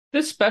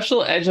This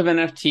special Edge of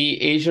NFT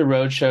Asia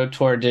Roadshow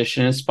Tour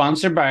edition is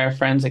sponsored by our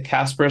friends at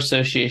Casper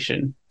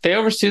Association. They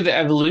oversee the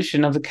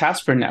evolution of the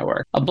Casper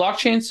Network, a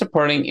blockchain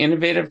supporting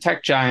innovative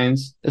tech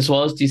giants as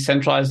well as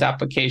decentralized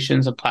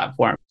applications and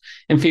platforms,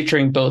 and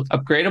featuring both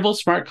upgradable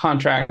smart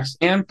contracts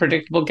and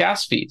predictable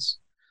gas fees.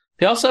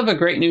 They also have a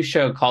great new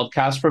show called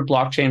Casper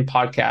Blockchain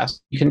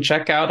Podcast. You can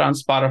check out on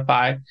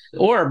Spotify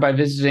or by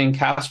visiting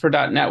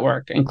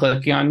casper.network and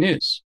clicking on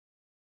news.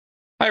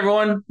 Hi,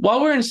 everyone. While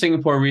we were in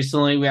Singapore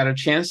recently, we had a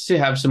chance to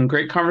have some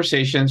great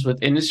conversations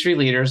with industry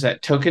leaders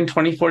at Token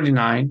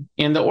 2049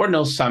 and the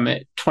Ordinals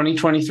Summit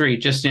 2023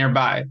 just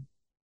nearby.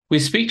 We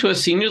speak to a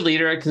senior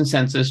leader at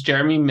ConsenSys,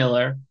 Jeremy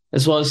Miller,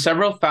 as well as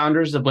several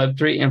founders of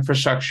Web3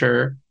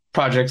 infrastructure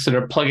projects that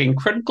are plugging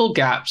critical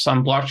gaps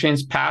on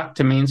blockchain's path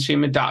to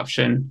mainstream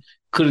adoption,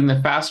 including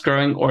the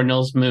fast-growing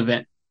Ordinals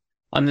movement.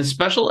 On this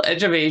special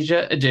Edge of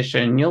Asia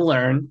edition, you'll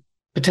learn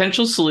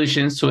potential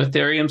solutions to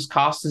Ethereum's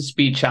cost and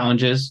speed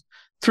challenges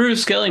through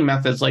scaling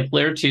methods like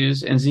Layer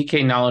 2s and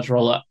ZK knowledge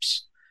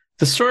rollups.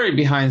 The story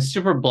behind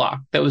Superblock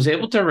that was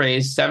able to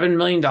raise $7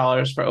 million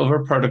for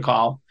Over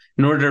Protocol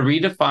in order to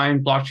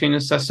redefine blockchain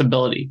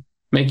accessibility,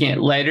 making it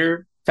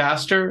lighter,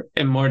 faster,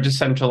 and more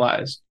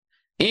decentralized.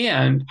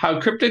 And how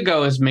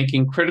KryptoGo is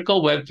making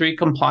critical Web3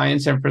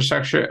 compliance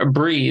infrastructure a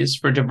breeze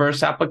for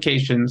diverse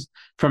applications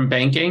from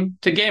banking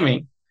to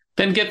gaming.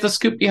 Then get the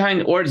scoop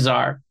behind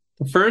Ordzaar,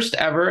 the first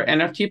ever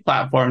NFT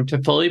platform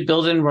to fully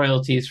build in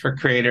royalties for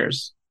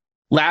creators.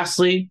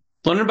 Lastly,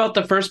 learn about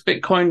the first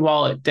Bitcoin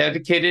wallet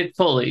dedicated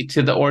fully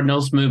to the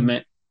Ordinals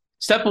movement.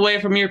 Step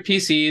away from your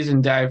PCs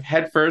and dive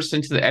headfirst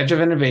into the edge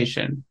of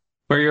innovation.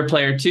 We're your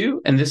player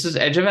 2, and this is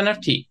Edge of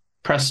NFT.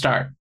 Press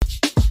start.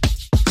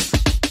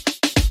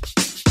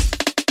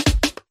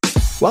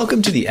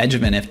 Welcome to the Edge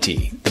of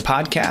NFT, the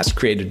podcast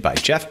created by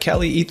Jeff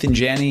Kelly, Ethan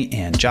Janney,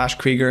 and Josh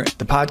Krieger,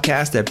 the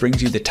podcast that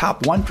brings you the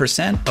top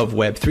 1% of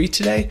Web3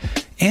 today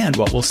and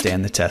what will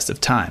stand the test of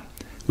time.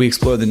 We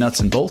explore the nuts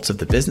and bolts of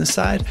the business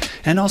side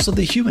and also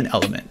the human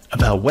element of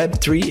how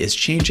Web3 is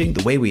changing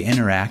the way we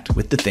interact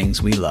with the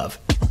things we love.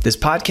 This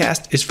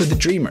podcast is for the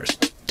dreamers,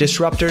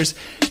 disruptors,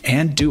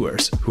 and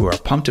doers who are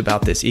pumped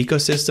about this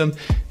ecosystem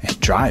and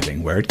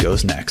driving where it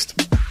goes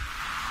next.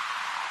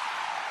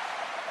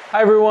 Hi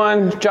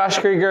everyone, Josh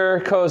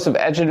Krieger, co-host of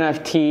Edge of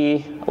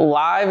NFT,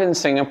 live in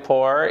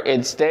Singapore.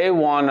 It's day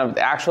one of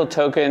the actual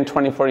Token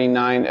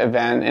 2049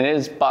 event, and it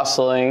is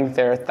bustling.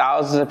 There are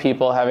thousands of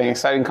people having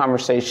exciting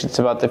conversations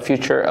about the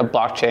future of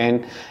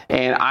blockchain,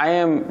 and I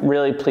am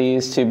really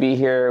pleased to be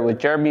here with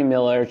Jeremy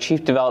Miller,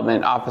 Chief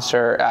Development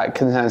Officer at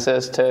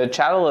ConsenSys, to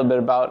chat a little bit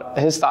about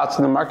his thoughts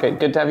on the market.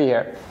 Good to have you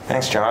here.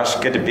 Thanks, Josh.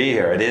 Good to be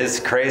here. It is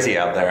crazy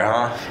out there,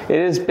 huh? It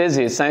is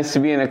busy. It's nice to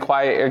be in a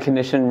quiet,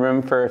 air-conditioned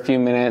room for a few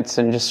minutes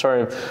and just sort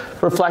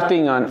of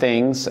reflecting on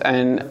things.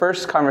 And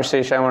first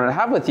conversation I wanted to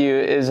have with you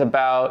is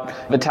about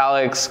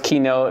Vitalik's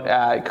keynote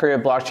at Korea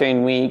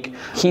Blockchain Week.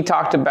 He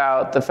talked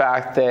about the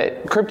fact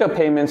that crypto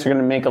payments are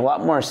going to make a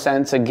lot more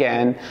sense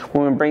again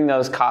when we bring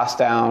those costs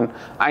down.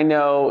 I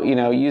know,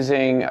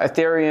 using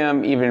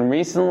Ethereum even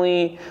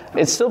recently,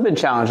 it's still been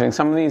challenging.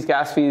 Some of these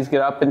gas fees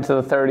get up into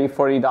the $30,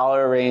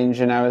 $40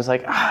 range, and I was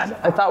like,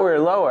 I thought we were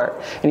lower.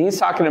 And he's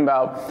talking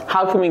about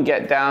how can we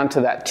get down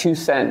to that 2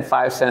 cent,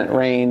 5 cent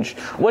range.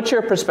 What's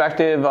your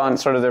perspective on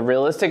sort of the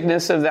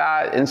realisticness of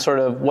that and sort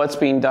of what's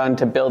being done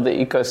to build the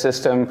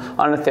ecosystem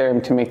on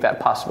Ethereum to make that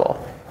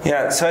possible?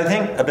 Yeah, so I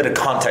think a bit of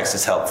context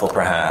is helpful,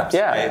 perhaps.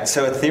 Yeah. Right?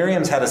 So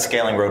Ethereum's had a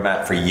scaling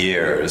roadmap for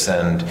years,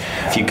 and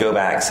if you go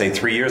back, say,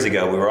 3 years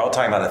ago, we were all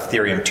talking about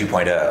Ethereum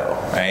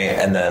 2.0, right?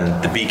 And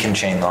then the Beacon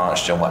chain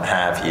launched and what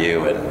have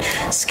you, and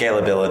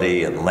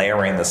scalability and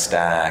layering the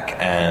stack.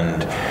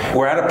 And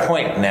we're at a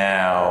point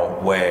now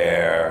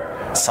where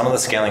some of the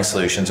scaling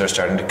solutions are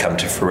starting to come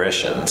to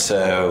fruition.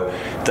 So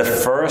the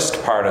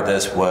first part of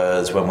this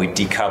was when we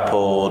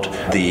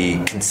decoupled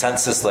the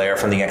consensus layer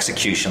from the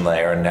execution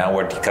layer, and now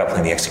we're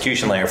decoupling the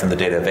execution layer from the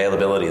data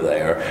availability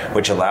layer,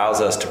 which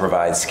allows us to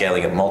provide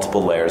scaling at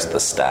multiple layers of the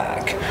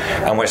stack.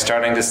 And we're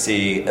starting to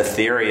see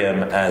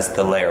Ethereum as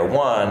the layer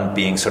 1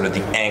 being sort of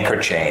the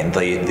anchor chain,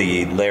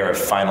 the layer of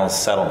final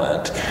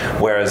settlement,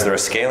 whereas there are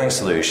scaling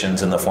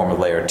solutions in the form of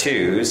layer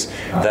 2s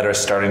that are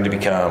starting to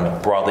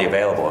become broadly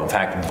available. In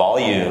fact,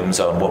 volumes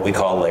on what we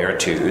call layer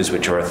 2s,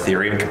 which are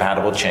Ethereum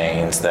compatible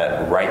chains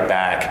that write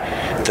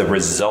back the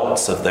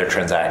results of their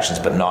transactions,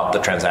 but not the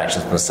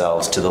transactions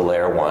themselves, to the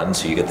layer 1.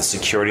 So you get the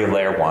security of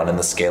layer 1 and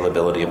the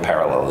scalability of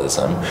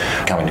parallelism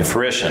coming to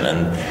fruition.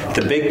 And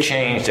the big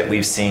change that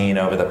we've seen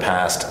over the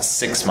past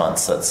 6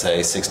 months, let's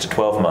say 6 to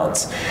 12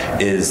 months,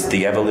 is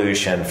the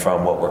evolution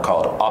from what were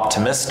called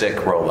optimistic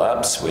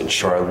rollups,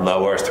 which are a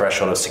lower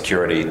threshold of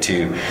security,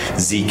 to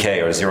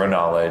ZK or zero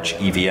knowledge,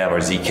 EVM or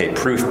ZK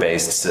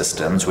proof-based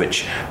systems,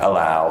 which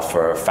allow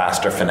for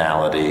faster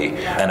finality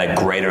and a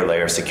greater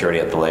layer of security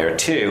at the layer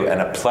 2,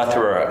 and a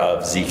plethora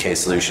of ZK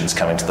solutions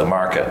coming to the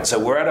market. So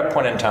we're at a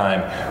point in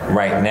time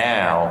right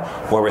now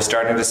where we're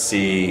starting to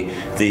see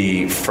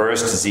the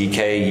first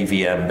ZK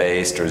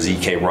EVM-based or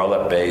ZK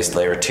rollup-based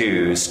layer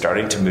 2s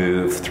starting to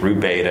move through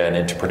beta and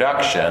into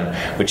production,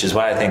 which is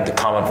why I think the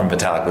comment from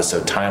Vitalik was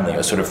so timely. It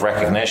was sort of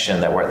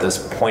recognition that we're at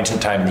this point in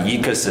time in the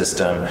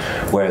ecosystem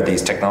where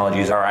these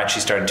technologies are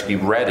actually starting to be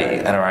ready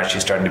and are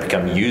actually starting to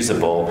become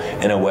usable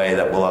in a way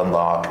that will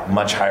unlock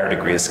much higher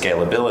degree of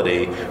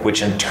scalability,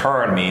 which in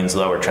turn means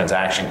lower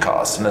transaction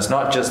costs. And it's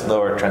not just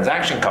lower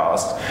transaction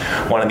costs.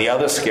 One of the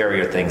other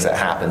scarier things that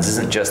happens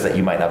isn't just that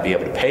you might not be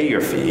able to pay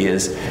your fee,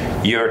 is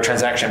your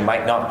transaction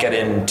might not get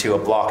into a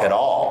block at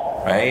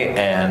all, right?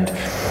 And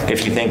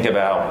if you think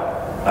about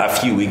a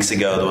few weeks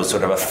ago, there was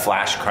sort of a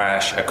flash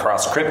crash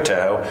across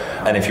crypto,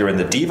 and if you're in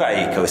the DeFi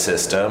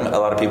ecosystem, a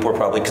lot of people were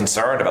probably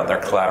concerned about their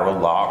collateral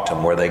locked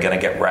and were they going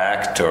to get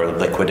wrecked or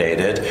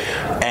liquidated.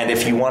 And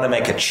if you want to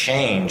make a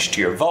change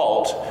to your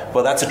vault,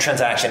 well, that's a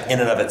transaction in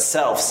and of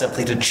itself,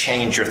 simply to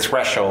change your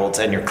thresholds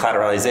and your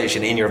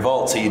collateralization in your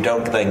vault so you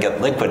don't then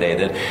get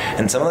liquidated.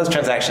 And some of those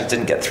transactions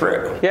didn't get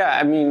through. Yeah,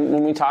 I mean,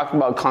 when we talk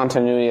about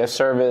continuity of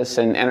service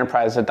and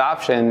enterprise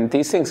adoption,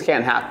 these things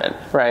can't happen,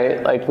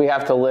 right? Like, we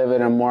have to live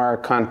in a more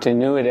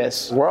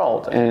continuous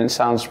world, and it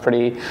sounds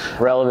pretty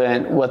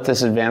relevant what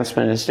this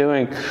advancement is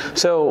doing.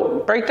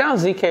 So break down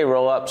ZK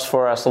rollups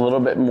for us a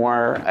little bit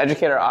more,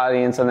 educate our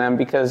audience on them,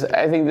 because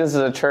I think this is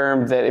a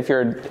term that if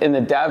you're in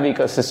the dev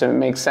ecosystem, it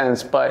makes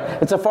sense, but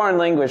it's a foreign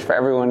language for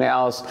everyone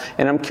else.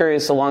 And I'm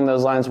curious along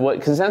those lines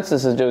what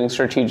ConsenSys is doing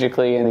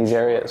strategically in these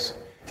areas.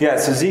 Yeah,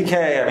 so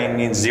ZK,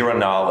 means zero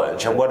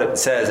knowledge. And what it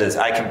says is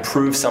I can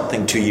prove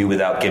something to you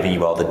without giving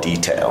you all the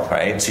detail,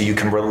 right? So you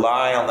can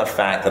rely on the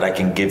fact that I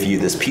can give you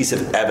this piece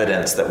of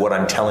evidence that what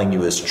I'm telling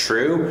you is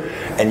true,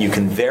 and you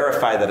can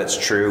verify that it's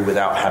true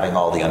without having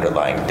all the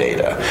underlying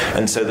data.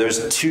 And so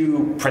there's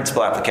two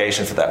principal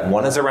applications for that.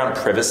 One is around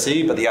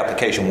privacy, but the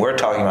application we're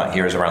talking about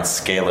here is around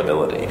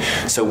scalability.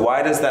 So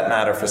why does that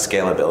matter for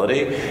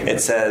scalability?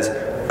 It says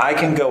I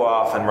can go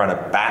off and run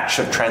a batch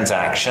of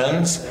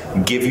transactions,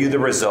 give you the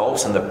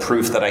results and the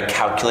proof that I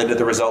calculated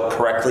the result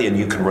correctly, and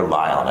you can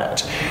rely on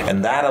it.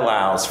 And that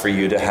allows for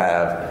you to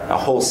have a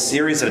whole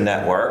series of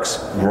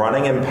networks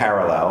running in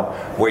parallel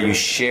where you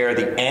share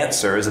the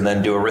answers and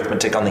then do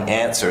arithmetic on the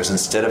answers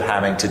instead of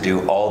having to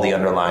do all the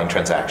underlying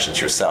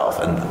transactions yourself.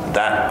 And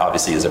that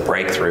obviously is a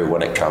breakthrough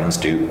when it comes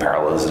to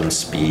parallelism,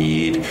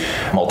 speed,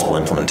 multiple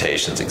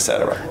implementations,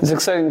 etc. It's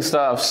exciting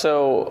stuff.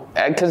 So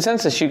at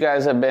ConsenSys, you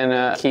guys have been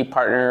a key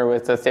partner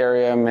with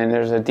Ethereum, and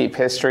there's a deep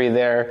history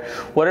there.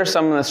 What are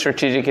some of the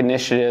strategic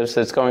initiatives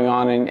that's going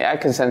on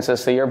at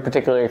ConsenSys that you're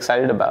particularly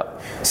excited about?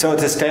 So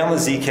to stay on the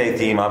ZK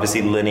theme,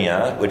 obviously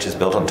Linea, which is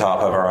built on top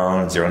of our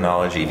own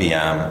zero-knowledge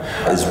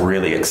EVM, is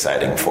really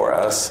exciting for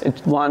us.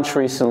 It launched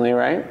recently,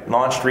 right?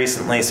 Launched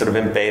recently, sort of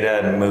in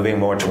beta and moving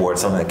more towards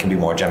something that can be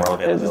more general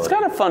availability. It's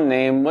got a fun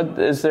name.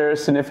 Is there a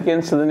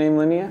significance to the name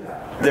Linea?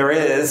 There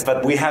is,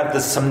 but we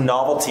have some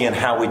novelty in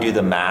how we do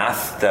the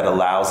math that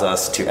allows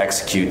us to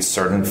execute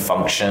certain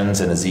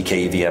functions in a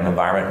ZK EVM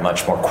environment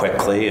much more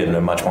quickly in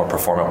a much more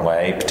performant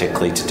way,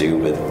 particularly to do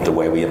with the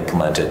way we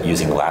implement it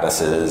using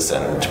lattices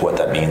and what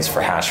that means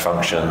for hash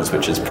functions,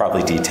 which is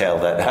probably detail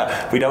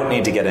that we don't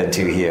need to get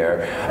into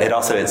here.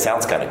 It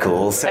sounds kind of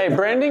cool. So, hey,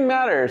 branding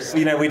matters.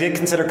 We did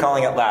consider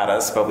calling it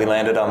Lattice, but we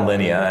landed on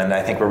Linea, and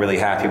I think we're really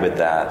happy with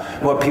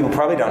that. What people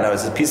probably don't know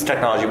is this piece of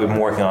technology we've been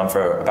working on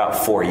for about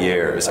 4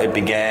 years. It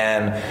began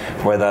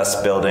with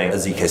us building a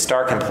ZK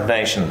Stark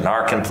implementation, an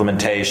ARC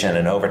implementation,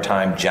 and over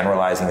time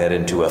generalizing that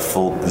into a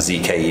full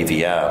ZK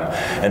EVM.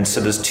 And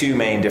so there's two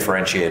main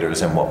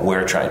differentiators in what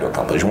we're trying to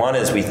accomplish. One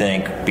is we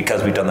think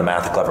because we've done the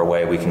math a clever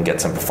way, we can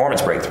get some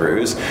performance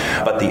breakthroughs,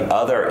 but the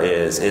other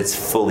is it's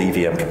full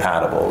EVM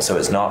compatible. So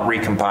it's not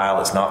recompile,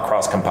 it's not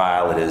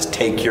cross-compile, it is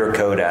take your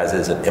code as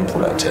is and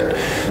implement it.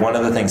 One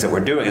of the things that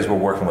we're doing is we're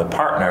working with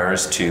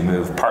partners to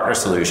move partner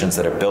solutions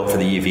that are built for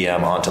the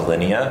EVM onto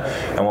Linea.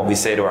 And what we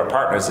say to our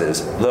partners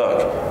is,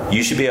 look,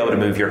 you should be able to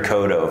move your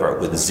code over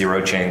with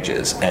zero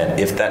changes. And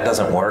if that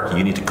doesn't work,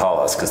 you need to call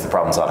us because the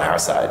problem's on our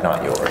side,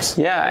 not yours.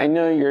 Yeah, I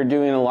know you're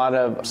doing a lot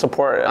of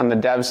support on the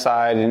dev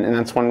side, and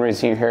that's one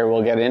reason you're here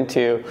we'll get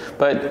into.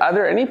 But are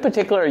there any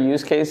particular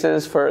use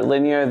cases for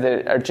Linea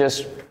that are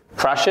just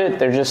crush it,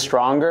 they're just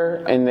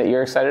stronger, and that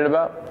you're excited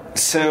about?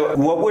 So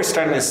what we're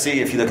starting to see,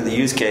 if you look at the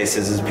use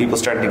cases, is people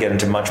starting to get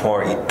into much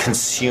more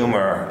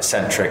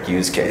consumer-centric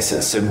use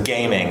cases. So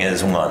gaming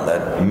is one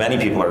that many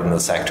people in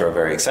the sector are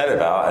very excited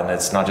about, and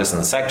it's not just in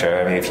the sector.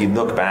 I mean, if you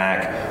look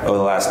back over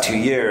the last 2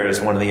 years,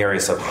 one of the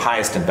areas of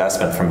highest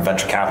investment from a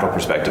venture capital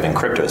perspective in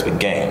crypto has been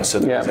games. So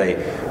there's a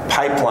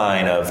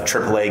pipeline of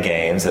AAA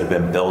games that have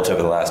been built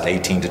over the last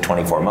 18 to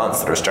 24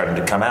 months that are starting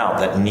to come out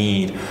that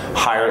need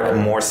higher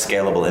and more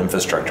scalable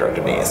infrastructure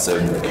underneath. So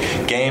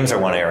games are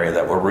one area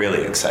that we're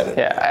really excited excited.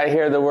 Yeah, I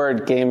hear the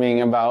word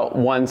gaming about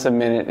once a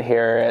minute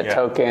here at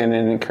Token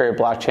and Korea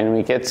Blockchain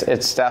Week.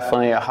 It's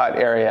definitely a hot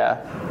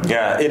area.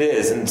 Yeah, it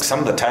is. And some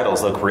of the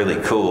titles look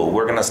really cool.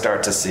 We're going to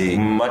start to see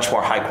much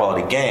more high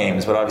quality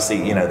games, but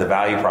obviously, the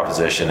value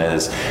proposition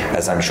is,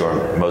 as I'm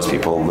sure most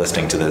people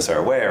listening to this are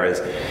aware, is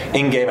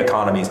in-game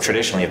economies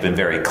traditionally have been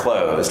very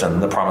closed,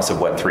 and the promise of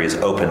Web3 is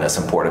openness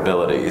and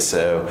portability.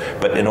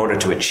 But in order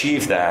to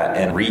achieve that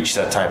and reach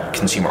that type of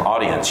consumer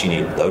audience, you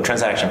need low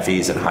transaction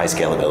fees and high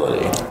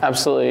scalability.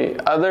 Absolutely.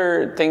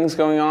 Other things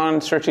going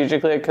on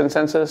strategically at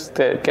ConsenSys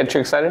that get you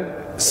excited?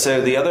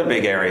 So the other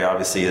big area,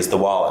 obviously, is the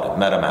wallet,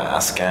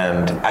 MetaMask,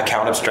 and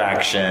account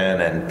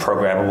abstraction and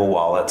programmable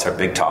wallets are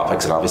big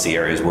topics, and obviously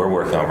areas we're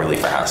working on really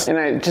fast. And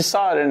I just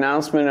saw an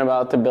announcement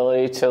about the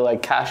ability to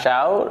cash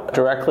out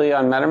directly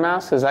on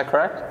MetaMask. Is that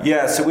correct?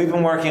 Yeah, so we've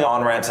been working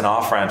on ramps and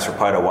off ramps for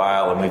quite a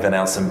while, and we've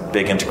announced some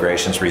big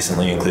integrations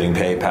recently, including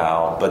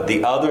PayPal. But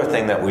the other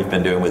thing that we've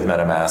been doing with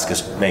MetaMask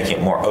is making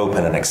it more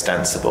open and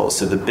extensible.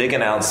 So the big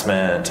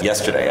announcement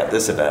yesterday at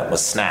this event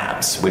was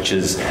Snaps, which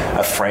is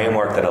a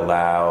framework that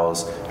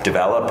allows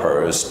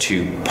developers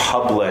to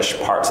publish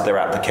parts of their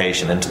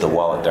application into the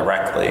wallet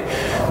directly.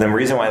 And the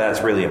reason why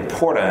that's really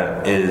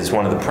important is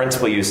one of the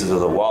principal uses of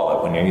the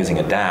wallet when you're using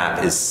a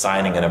dApp is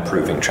signing and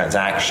approving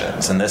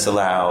transactions. And this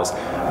allows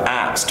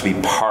apps to be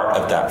part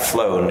of that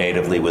flow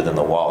natively within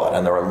the wallet.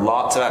 And there are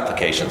lots of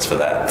applications for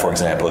that. For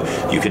example,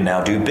 you can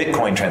now do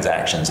Bitcoin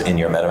transactions in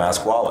your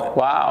MetaMask wallet.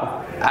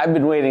 Wow. I've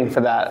been waiting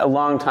for that a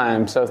long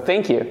time. So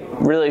thank you.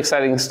 Really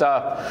exciting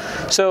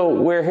stuff. So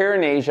we're here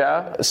in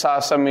Asia. Saw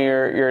some of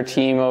your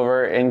team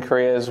over in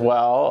Korea as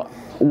well.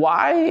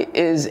 Why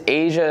is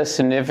Asia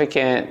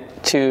significant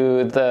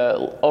to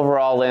the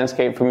overall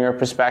landscape from your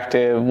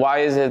perspective? Why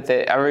is it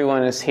that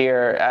everyone is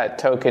here at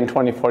Token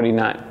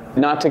 2049?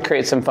 Not to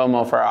create some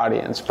FOMO for our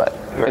audience, but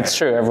It's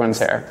true, everyone's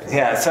here.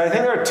 Yeah, so I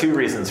think there are two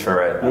reasons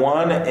for it.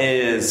 One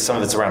is some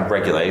of it's around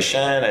regulation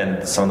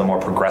and some of the more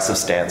progressive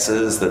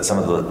stances that some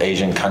of the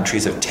Asian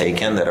countries have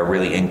taken that are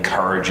really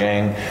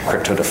encouraging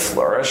crypto to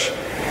flourish.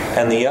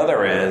 And the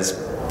other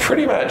is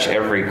pretty much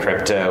every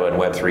crypto and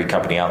Web3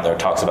 company out there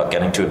talks about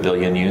getting to 1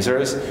 billion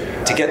users.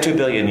 To get to 1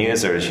 billion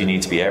users, you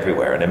need to be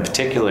everywhere. And in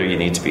particular, you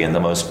need to be in the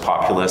most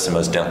populous and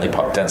most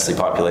densely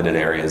populated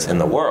areas in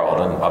the world.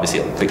 And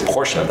obviously, a big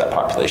portion of that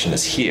population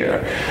is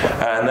here.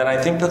 And then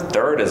I think the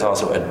third is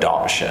also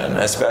adoption,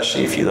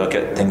 especially if you look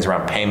at things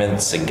around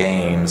payments and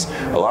games.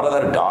 A lot of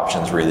that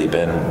adoption's really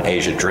been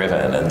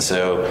Asia-driven. And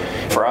so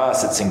for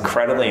us, it's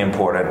incredibly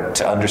important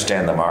to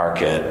understand the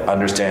market,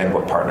 understand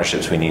what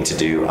partnerships we need to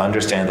do,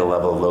 understand the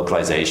level of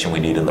localization we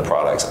need in the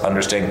products,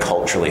 understand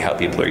culturally how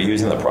people are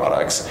using the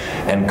products,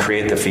 and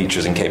create the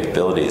features and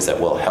capabilities that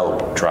will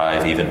help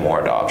drive even more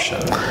adoption.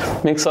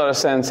 Makes a lot of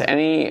sense.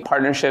 Any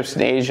partnerships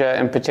in Asia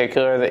in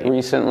particular that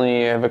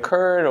recently have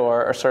occurred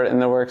or are sort of in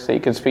the works that you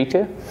could speak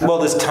to? Well,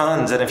 there's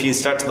tons, and if you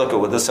start to look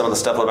at some of the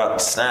stuff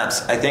about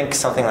Snaps, I think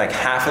something like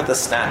half of the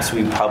Snaps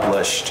we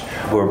published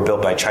were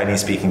built by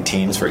Chinese-speaking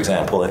teams, for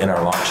example, in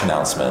our launch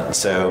announcement.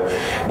 So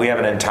we have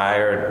an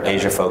entire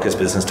Asia-focused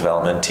business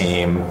development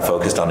team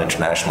focused on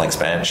international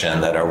expansion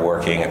that are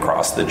working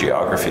across the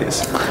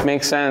geographies.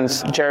 Makes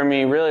sense.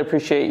 Jeremy, really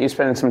appreciate you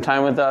spending some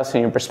time with us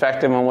and your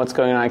perspective on what's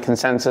going on at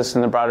ConsenSys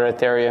and the broader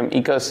Ethereum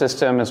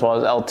ecosystem as well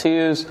as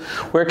L2s.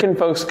 Where can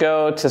folks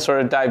go to sort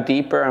of dive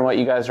deeper on what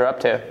you guys are up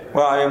to?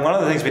 Well, I mean, one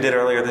of the things we did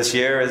earlier this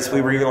year is we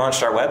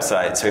relaunched our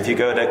website. So if you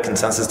go to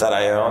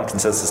ConsenSys.io and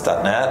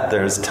ConsenSys.net,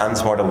 there's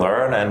tons more to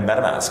learn, and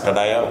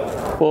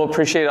MetaMask.io. Well,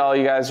 appreciate all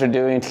you guys are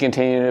doing to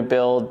continue to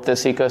build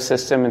this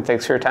ecosystem, and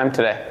thanks for your time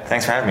today.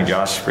 Thanks for having me,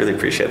 Josh. Really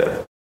appreciate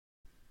it.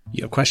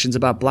 You have questions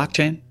about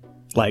blockchain?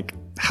 Like,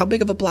 how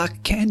big of a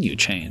block can you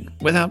chain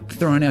without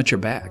throwing out your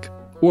back?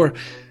 Or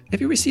if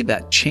you received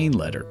that chain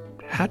letter,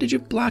 how did you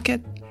block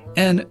it?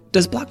 And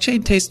does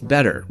blockchain taste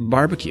better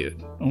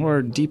barbecued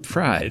or deep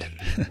fried?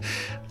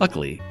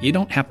 Luckily, you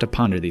don't have to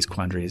ponder these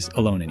quandaries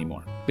alone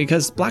anymore,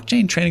 because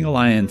Blockchain Training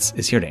Alliance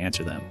is here to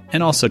answer them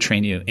and also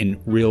train you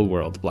in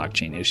real-world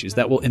blockchain issues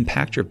that will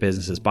impact your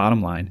business's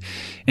bottom line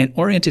and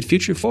orient it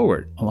future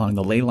forward along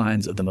the ley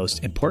lines of the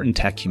most important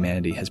tech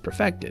humanity has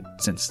perfected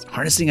since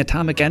harnessing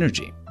atomic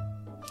energy.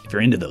 If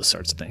you're into those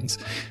sorts of things,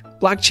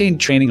 Blockchain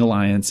Training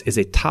Alliance is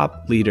a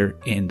top leader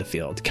in the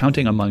field,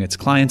 counting among its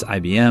clients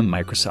IBM,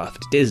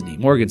 Microsoft, Disney,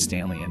 Morgan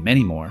Stanley, and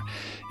many more,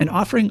 and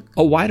offering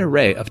a wide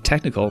array of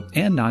technical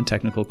and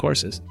non-technical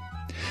courses.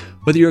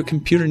 Whether you're a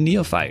computer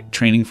neophyte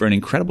training for an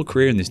incredible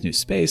career in this new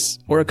space,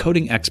 or a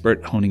coding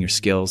expert honing your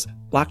skills,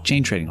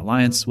 Blockchain Training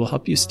Alliance will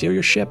help you steer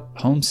your ship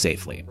home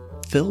safely,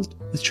 filled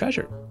with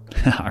treasure.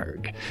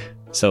 Arg.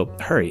 So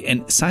hurry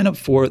and sign up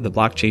for the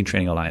Blockchain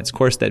Training Alliance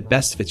course that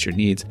best fits your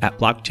needs at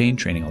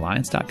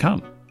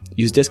blockchaintrainingalliance.com.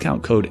 Use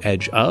discount code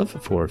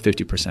EDGEOF for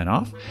 50%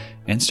 off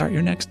and start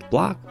your next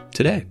block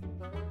today.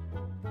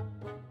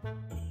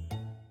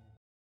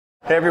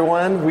 Hey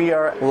everyone, we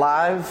are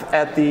live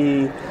at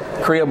the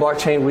Korea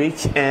Blockchain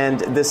Week, and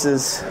this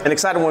is an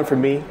exciting one for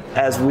me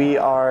as we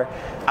are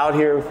out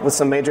here with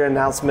some major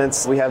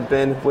announcements. We have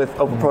been with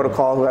Open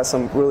Protocol, who has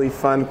some really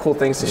fun, cool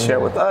things to share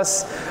with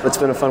us. It's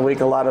been a fun week,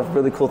 a lot of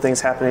really cool things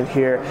happening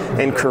here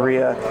in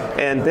Korea.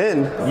 And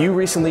Ben, you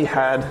recently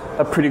had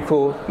a pretty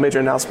cool major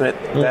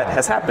announcement that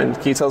has happened.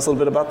 Can you tell us a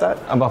little bit about that?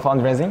 About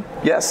fundraising?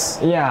 Yes.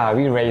 Yeah,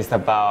 we raised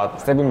about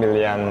 $7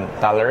 million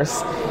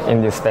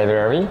in this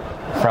February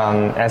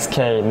from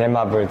SK,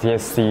 Nemabu,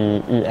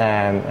 DSC, EM,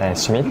 and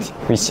Schmidt,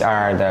 which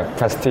are the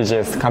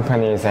prestigious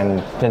companies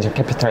and venture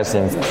capitalists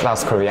in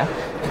South Korea.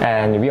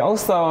 And we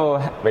also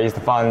raised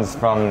funds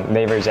from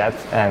NaverJet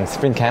and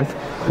SpringCamp,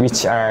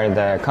 which are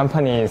the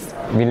companies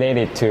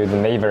related to the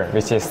Naver,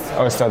 which is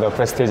also the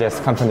prestigious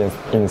companies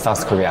in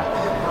South Korea.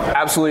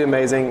 Absolutely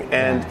amazing,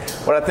 and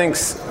what I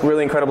think's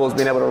really incredible is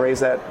being able to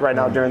raise that right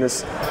now during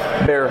this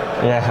bear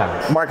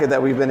market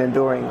that we've been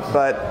enduring.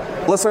 But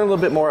let's learn a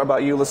little bit more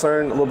about you. Let's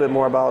learn a little bit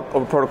more about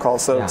Open Protocol.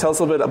 So tell us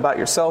a little bit about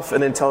yourself,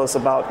 and then tell us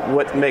about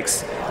what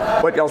makes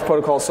y'all's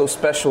protocol so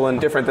special and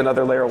different than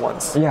other layer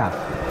ones. Yeah,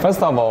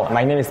 first of all,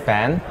 my name is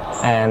Ben,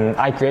 and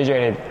I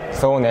graduated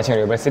Seoul National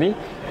University,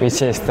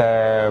 which is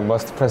the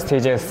most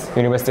prestigious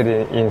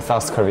university in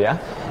South Korea.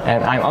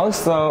 And I'm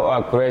also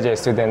a graduate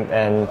student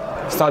and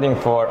studying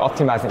for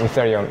optimizing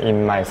Ethereum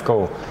in my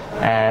school.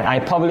 And I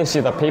published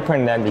a paper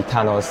named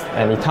Etanos,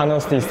 and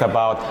Etanos is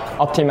about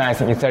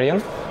optimizing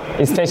Ethereum,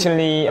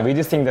 especially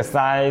reducing the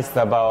size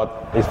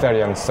about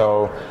Ethereum.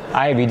 So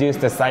I reduced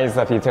the size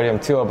of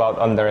Ethereum to about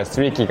under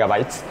 3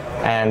 gigabytes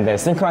and the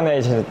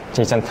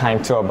synchronization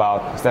time to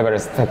about several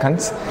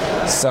seconds.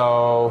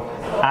 So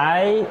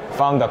I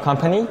found a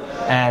company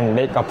and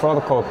make a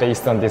protocol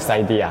based on this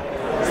idea.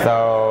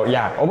 So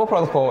yeah, Open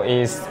Protocol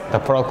is the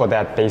protocol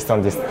that based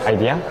on this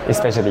idea,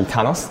 especially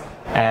Etanos.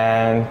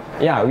 And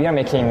yeah, we are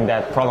making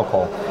that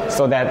protocol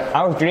so that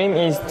our dream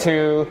is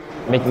to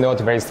make node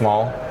very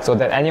small so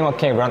that anyone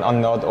can run a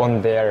node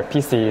on their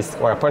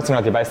PCs or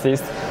personal devices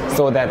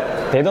so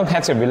that they don't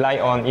have to rely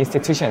on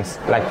institutions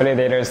like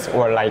validators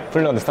or like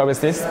full node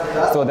services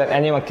so that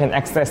anyone can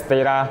access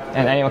data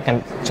and anyone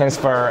can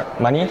transfer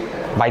money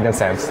by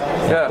themselves.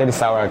 Yeah. That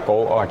is our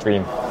goal or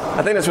dream.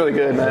 I think that's really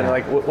good, man.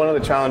 Like one of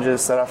the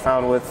challenges that I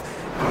found with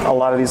a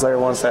lot of these layer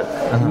ones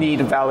that need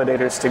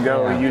validators to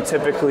go, you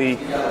typically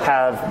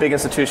have big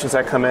institutions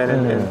that come in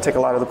and take a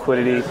lot of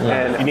liquidity,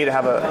 and you need to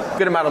have a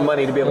good amount of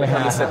money to be able to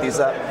come and set these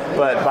up.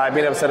 But by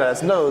being able to set it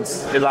as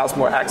nodes, it allows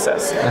more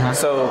access.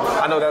 So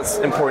I know that's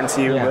important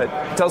to you, but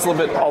tell us a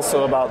little bit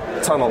also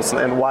about tunnels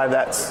and why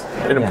that's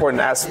an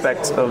important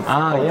aspect of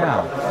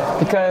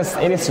because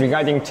it is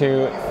regarding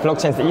to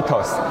blockchain's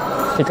ethos.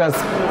 Because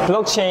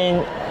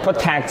blockchain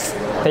protects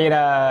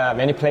data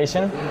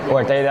manipulation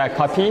or data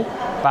copy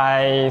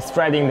by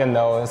spreading the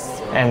nodes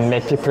and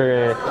make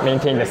people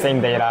maintain the same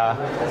data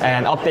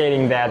and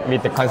updating that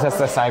with the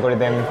ConsenSys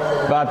algorithm.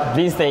 But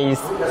these days,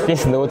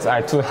 these nodes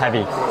are too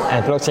heavy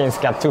and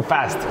blockchains get too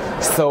fast.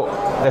 So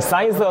the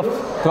size of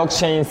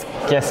blockchains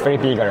gets very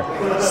bigger.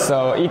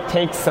 So it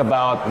takes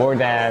about more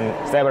than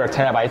several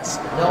terabytes,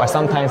 or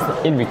sometimes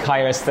it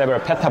requires several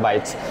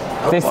petabytes.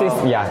 This is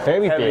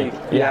very big,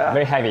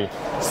 very heavy.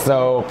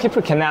 So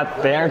people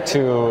cannot bear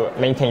to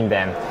maintain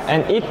them,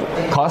 and it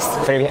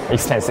costs very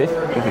expensive.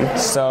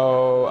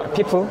 So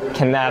people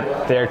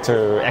cannot dare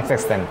to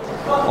access them.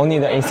 Only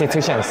the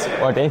institutions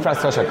or the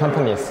infrastructure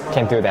companies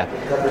can do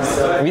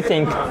that. We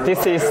think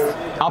this is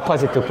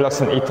opposite to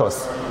blockchain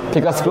ethos,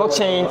 because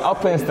blockchain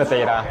opens the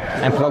data,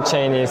 and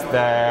blockchain is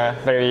the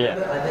very,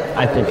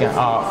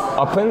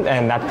 open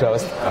and not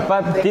closed.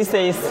 But these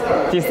days,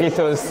 this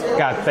ethos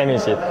got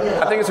damaged.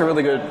 I think it's a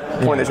really good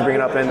point that you're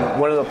bringing up, and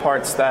one of the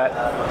parts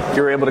that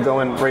you're able to go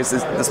and raise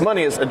this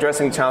money is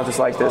addressing challenges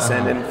like this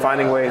and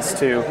finding ways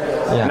to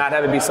not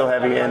have it be so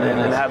heavy and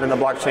having the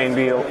blockchain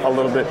be a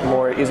little bit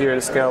more easier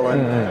to scale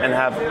and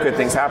have good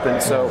things happen.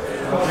 So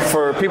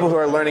for people who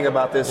are learning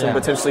about this and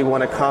potentially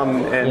want to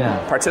come and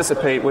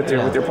participate with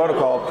your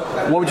protocol,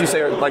 what would you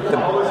say are like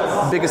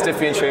the biggest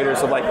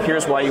differentiators of like,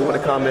 here's why you want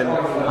to come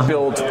and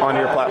build on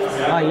your platform?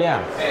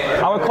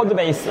 Our code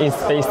base is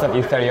based on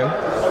Ethereum,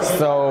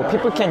 so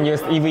people can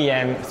use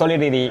EVM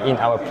Solidity in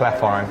our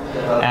platform,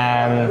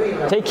 and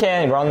they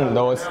can run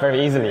those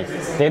very easily.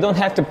 They don't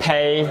have to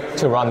pay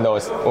to run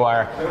those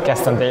or get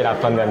some data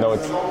from the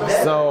nodes.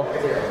 So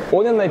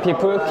ordinary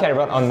people can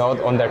run a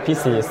node on their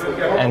PCs,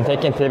 and they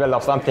can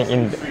develop something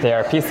in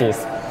their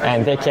PCs,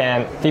 and they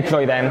can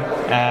deploy them.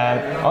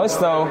 And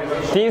also,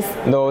 these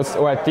nodes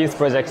or these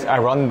projects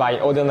are run by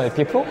ordinary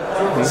people,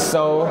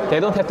 so they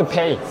don't have to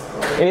pay.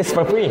 It is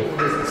for free,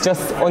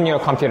 just on your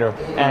computer,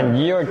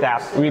 and your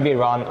dApp will be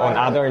run on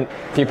other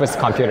people's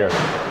computer.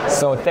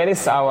 So that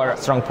is our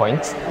strong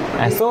point.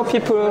 And so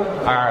people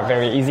are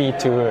very easy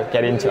to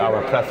get into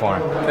our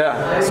platform.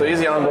 Yeah, so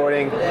easy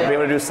onboarding, be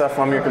able to do stuff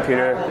from your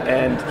computer,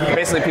 and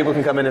basically people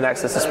can come in and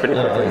access this pretty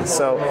quickly.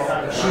 So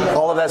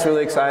all of that's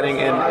really exciting,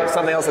 and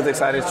something else that's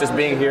exciting experience just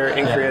being here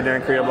in Korea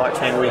during Korea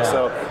Blockchain Week.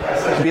 So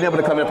being able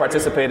to come and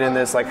participate in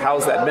this, like,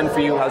 how's that been for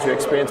you? How's your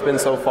experience been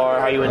so far?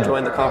 How are you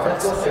enjoying the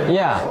conference?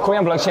 Yeah,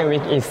 Korean Blockchain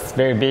Week is a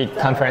very big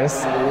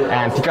conference,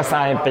 and because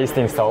I'm based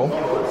in Seoul,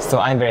 so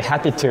I'm very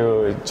happy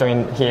to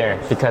join here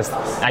because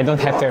I don't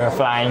have to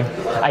flying.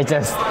 I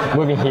just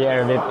moving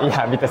here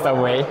with the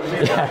subway.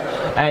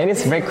 Yeah, and it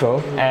is very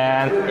cool,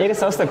 and it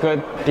is also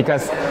good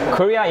because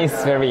Korea is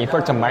a very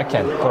important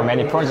market for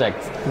many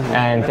projects,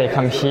 and they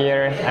come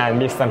here and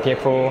meet some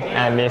people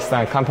and meet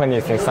some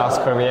companies in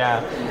South Korea,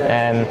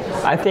 and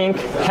I think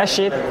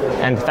Hashit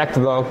and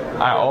FactBlock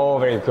are all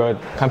very good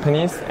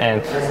companies,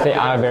 and they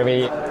are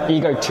very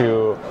eager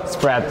to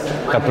spread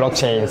the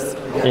blockchains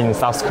in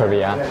South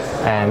Korea,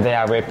 and they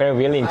are very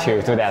willing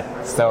to do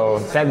that. So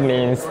that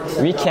means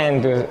we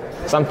can do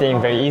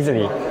something very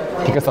easily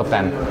because of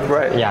them.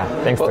 Right. Yeah,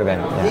 thanks to them.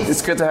 Yeah.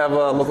 It's good to have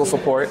local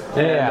support,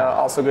 and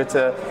also good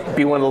to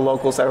be one of the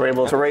locals that were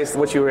able to raise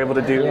what you were able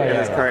to do in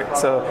this current.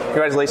 So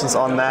congratulations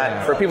on that.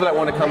 Yeah. For people that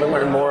want to come and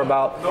learn more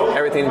about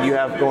everything that you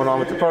have going on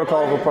with the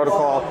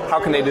protocol,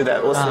 how can they do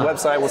that? What's the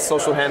website? What's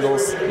social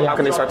handles? How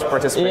can they start to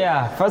participate?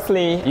 Yeah,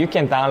 firstly, you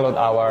can download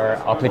our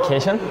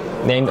application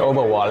named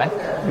Over Wallet.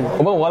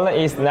 Over Wallet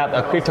is not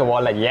a crypto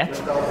wallet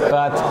yet,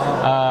 but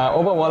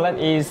Over Wallet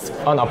is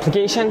an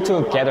application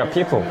to gather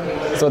people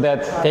so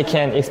that they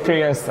can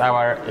experience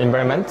our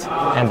environment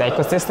and the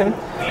ecosystem,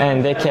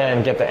 and they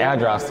can get the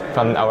airdrops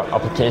from our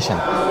application.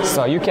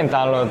 So you can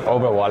download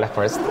Over Wallet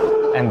first,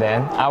 and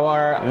then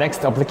our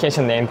next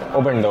application named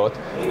Overnode,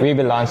 we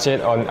will launch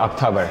it on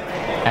October.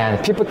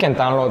 And people can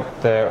download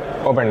the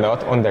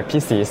Overnode on their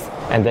PCs,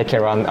 and they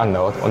can run a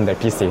node on their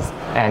PCs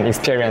and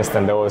experience the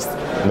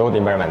node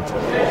environment.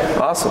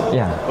 Awesome.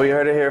 Yeah. Well, you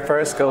heard it here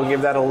first. Go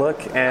give that a look,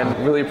 and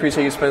really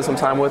appreciate you spending some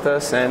time with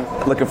us, and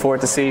looking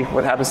forward to see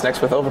what happens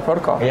next with Over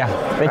Protocol. Yeah.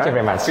 Thank you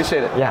very much.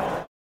 Appreciate it.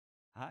 Yeah.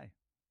 Hi.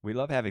 We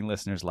love having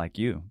listeners like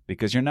you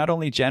because you're not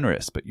only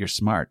generous, but you're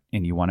smart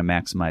and you want to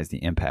maximize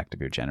the impact of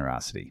your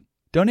generosity.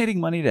 Donating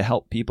money to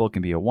help people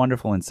can be a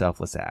wonderful and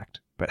selfless act,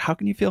 but how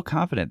can you feel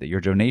confident that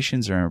your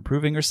donations are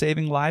improving or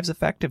saving lives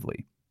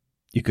effectively?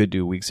 You could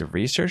do weeks of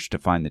research to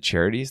find the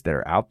charities that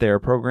are out there,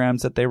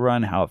 programs that they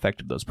run, how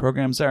effective those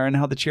programs are, and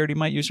how the charity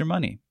might use your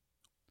money.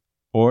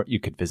 Or you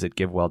could visit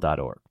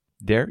givewell.org.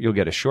 There, you'll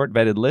get a short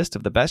vetted list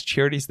of the best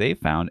charities they've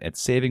found at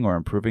saving or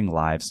improving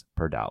lives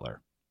per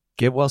dollar.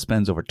 GiveWell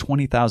spends over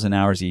 20,000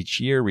 hours each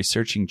year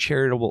researching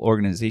charitable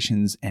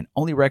organizations and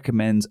only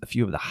recommends a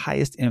few of the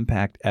highest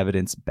impact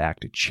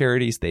evidence-backed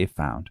charities they've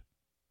found.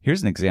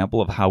 Here's an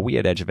example of how we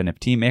at Edge of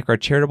NFT make our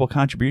charitable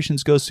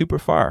contributions go super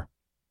far.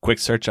 Quick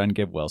search on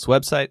GiveWell's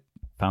website,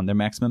 found their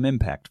maximum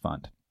impact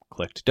fund,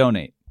 clicked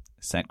donate,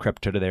 sent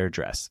crypto to their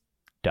address.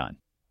 Done.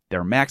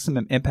 Their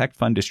maximum impact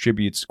fund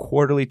distributes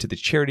quarterly to the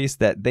charities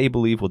that they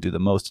believe will do the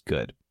most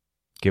good.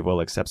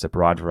 GiveWell accepts a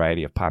broad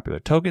variety of popular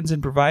tokens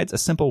and provides a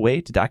simple way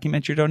to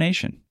document your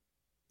donation.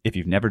 If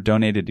you've never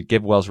donated to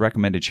GiveWell's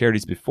recommended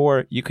charities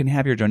before, you can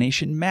have your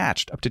donation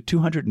matched up to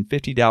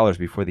 $250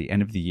 before the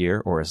end of the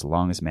year or as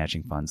long as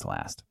matching funds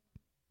last.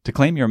 To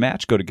claim your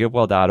match, go to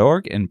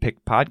givewell.org and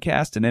pick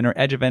podcast and enter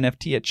Edge of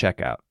NFT at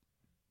checkout.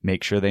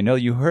 Make sure they know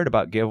you heard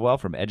about GiveWell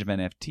from Edge of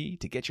NFT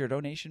to get your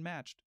donation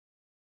matched.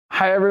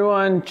 Hi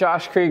everyone,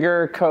 Josh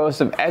Krieger, co-host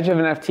of Edge of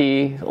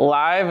NFT,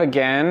 live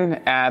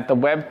again at the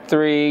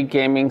Web3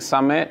 Gaming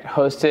Summit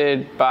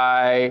hosted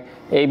by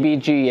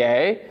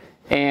ABGA,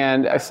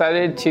 and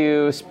excited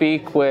to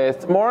speak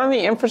with more on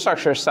the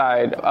infrastructure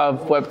side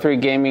of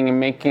Web3 gaming and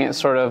making it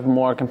sort of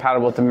more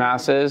compatible with the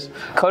masses.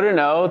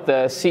 Kodano,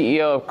 the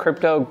CEO of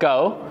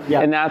CryptoGo,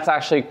 and that's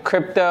actually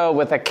crypto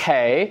with a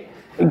K.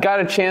 Got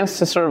a chance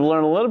to sort of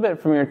learn a little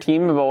bit from your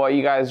team about what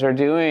you guys are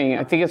doing.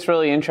 I think it's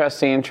really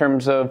interesting in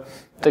terms of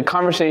the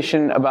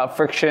conversation about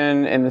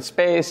friction in the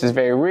space is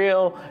very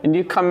real, and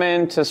you come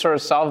in to sort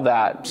of solve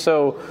that.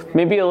 So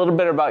maybe a little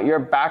bit about your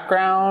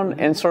background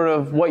and sort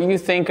of what you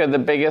think are the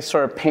biggest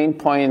sort of pain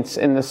points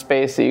in the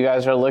space that you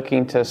guys are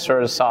looking to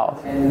sort of solve.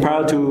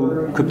 Prior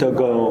to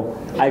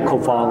CryptoGo, I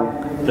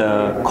co-founded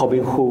the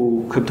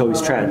Robinhood crypto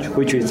exchange,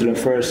 which is the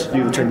first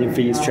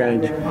youth-friendly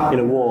exchange in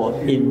the world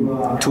in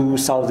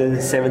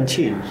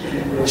 2017.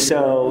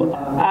 So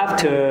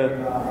after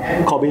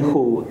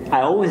Robinhood,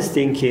 I always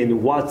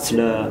thinking what's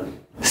the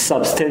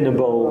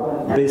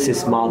sustainable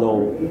business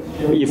model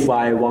if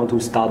I want to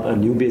start a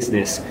new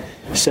business.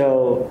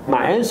 So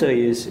my answer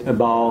is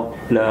about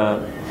the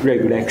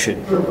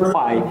regulation.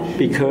 Why?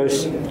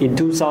 Because in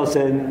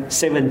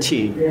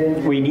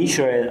 2017, we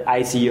initiated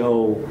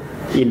ICO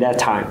in that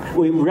time.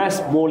 We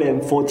raised more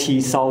than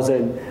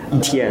 40,000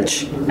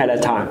 ETH at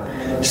that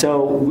time.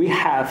 So we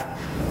have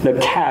the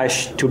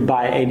cash to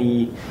buy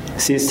any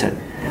system,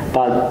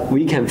 but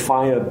we can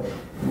find a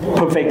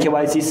perfect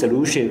KYC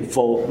solution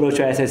for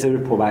virtual asset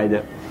service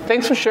provider.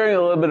 Thanks for sharing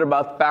a little bit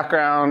about the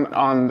background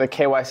on the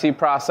KYC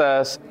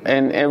process.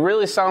 And it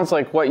really sounds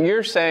like what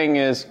you're saying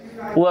is,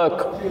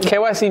 look,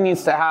 KYC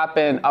needs to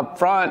happen up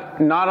front,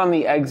 not on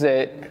the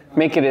exit.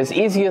 Make it as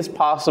easy as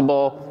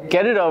possible,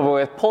 get it over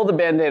with, pull the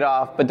Band-Aid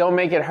off, but don't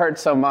make it hurt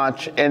so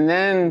much, and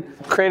then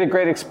create a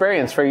great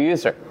experience for a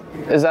user.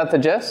 Is that the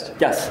gist?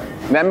 Yes.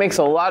 That makes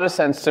a lot of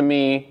sense to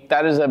me.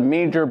 That is a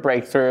major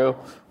breakthrough.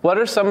 What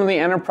are some of the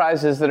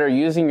enterprises that are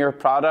using your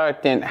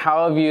product, and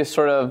how have you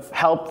sort of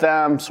helped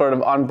them sort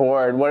of on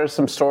board? What are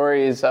some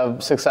stories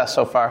of success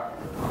so far?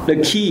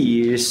 The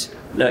key is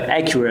the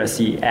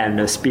accuracy and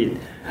the speed.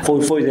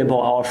 For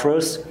example, our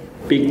first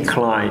big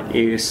client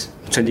is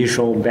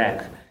traditional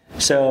bank.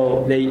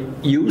 So they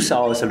use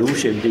our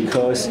solution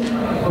because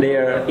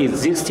their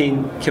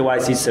existing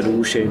KYC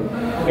solution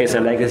is a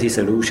legacy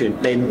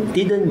solution. They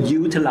didn't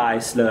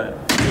utilize the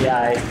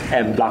AI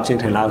and blockchain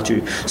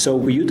technology. So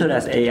we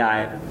utilize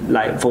AI,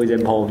 like for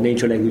example,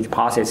 natural language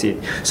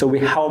processing. So we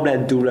help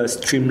them do the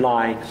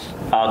streamline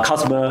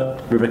customer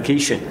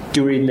verification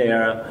during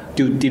their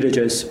due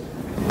diligence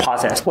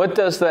process. What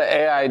does the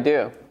AI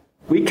do?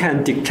 We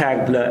can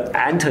detect the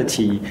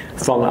entity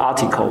from the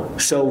article.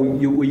 So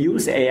we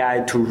use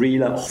AI to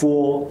read a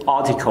full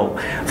article.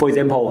 For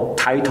example,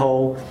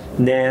 title,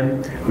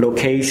 name,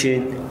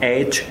 location,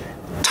 age,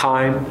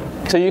 time.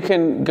 So you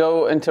can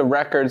go into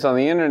records on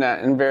the internet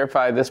and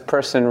verify this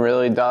person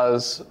really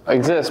does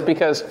exist,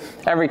 because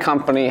every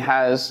company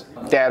has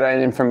data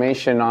and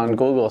information on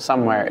Google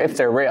somewhere, if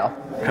they're real.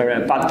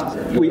 Correct, but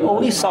we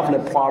only solve the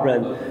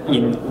problem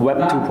in Web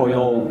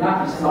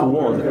 2.0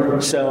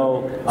 world.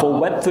 So for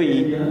Web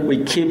 3,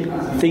 we keep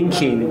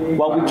thinking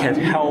what we can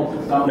help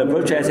the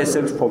virtual asset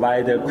service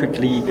provider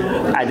quickly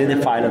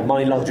identify the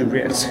money laundering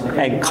risks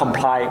and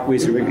comply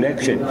with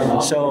regulation.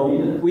 So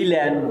we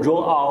then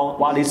roll out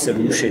wallet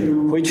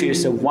solution, which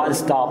is a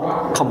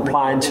one-stop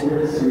compliant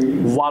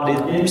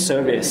wallet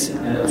service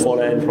for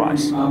the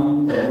enterprise.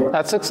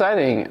 That's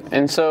exciting.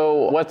 And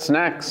so what's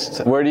next?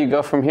 Where do you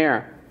go from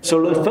here? So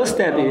the first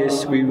step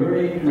is we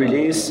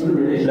release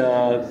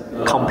the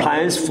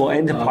compliance for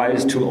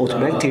enterprise to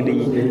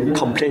automatically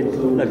complete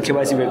the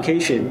KYC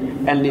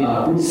verification. And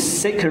the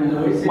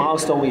second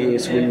milestone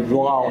is we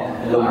roll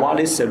out the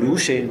wallet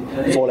solution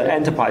for the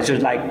enterprise.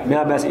 Just like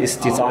MetaMask is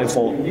designed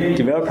for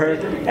developer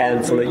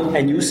and for the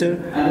end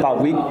user,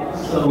 but we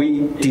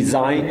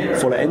design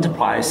for the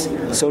enterprise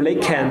so they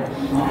can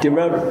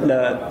develop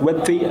the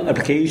Web3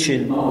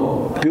 application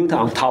built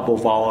on top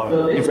of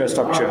our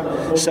infrastructure.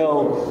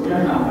 So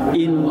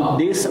in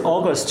this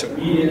August,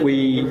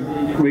 we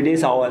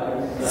release our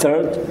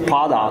third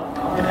product,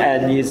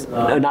 and it's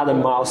another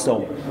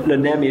milestone. The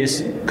name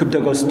is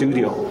CryptoGo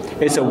Studio.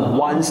 It's a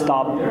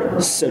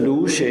one-stop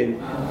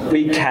solution.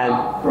 We can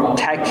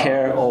take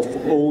care of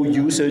all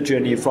user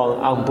journey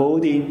from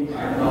onboarding,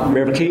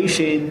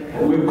 verification,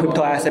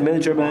 crypto asset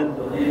management,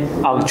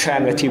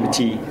 on-chain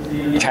activity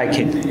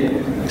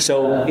tracking.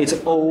 So it's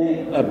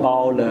all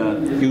about the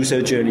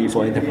user journey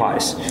for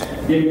enterprise.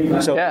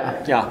 So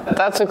yeah.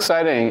 That's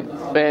exciting.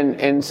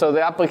 And so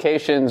the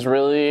applications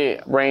really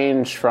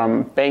range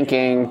from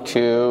banking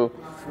to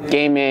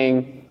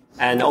gaming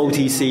and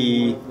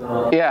OTC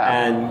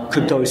and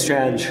crypto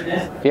exchange.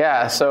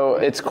 Yeah, so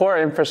it's core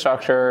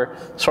infrastructure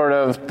sort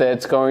of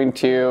that's going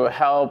to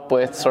help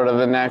with sort of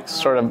the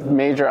next sort of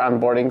major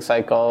onboarding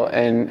cycle.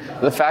 And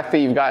the fact that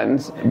you've gotten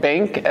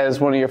bank as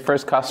one of your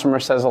first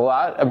customers says a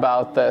lot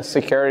about the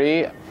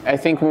security. I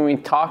think when we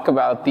talk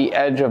about the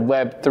edge of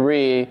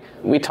Web3,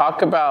 we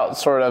talk about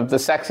sort of the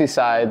sexy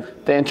side,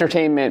 the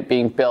entertainment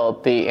being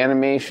built, the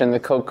animation, the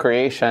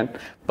co-creation.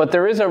 But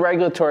there is a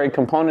regulatory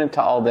component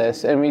to all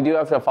this, and we do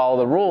have to follow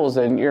the rules,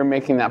 and you're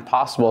making that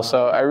possible.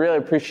 So I really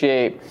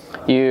appreciate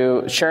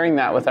you sharing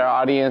that with our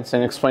audience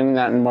and explaining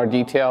that in more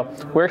detail.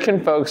 Where can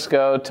folks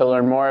go to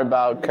learn more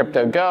about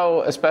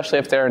CryptoGo, especially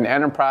if they're an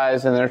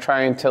enterprise and they're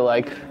trying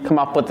to come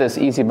up with this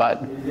easy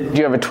button? Do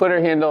you have a Twitter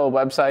handle, a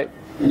website?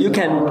 You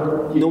can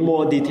know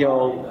more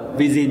detail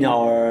visit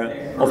our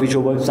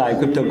official website,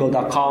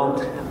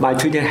 CryptoGo.com. My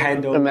Twitter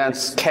handle. And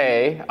that's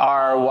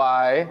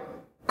KRY.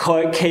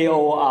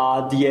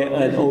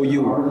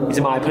 KORDANOU is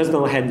my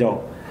personal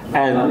handle.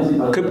 And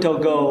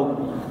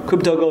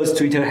CryptoGo's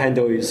Twitter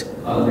handle is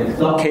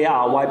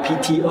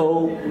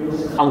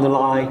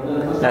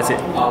KRYPTO_. That's it.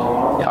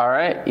 All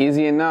right,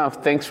 easy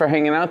enough. Thanks for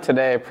hanging out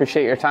today. I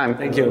appreciate your time.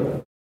 Thank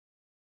you.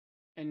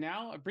 And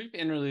now a brief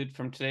interlude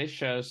from today's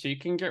show so you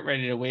can get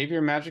ready to wave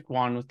your magic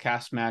wand with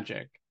Cast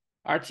Magic.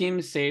 Our team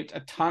has saved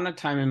a ton of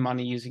time and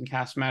money using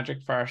Cast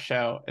Magic for our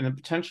show, and the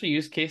potential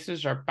use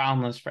cases are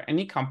boundless for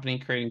any company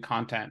creating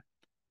content.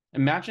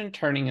 Imagine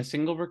turning a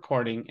single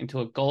recording into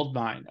a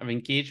goldmine of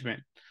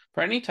engagement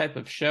for any type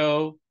of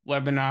show,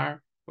 webinar,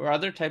 or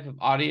other type of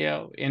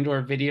audio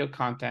and/or video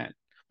content,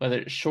 whether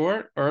it's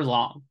short or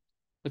long.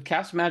 With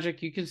Cast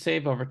Magic, you can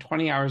save over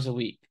 20 hours a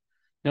week.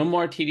 No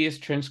more tedious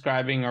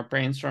transcribing or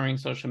brainstorming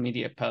social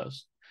media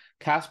posts.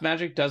 Cast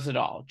Magic does it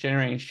all,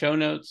 generating show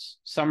notes,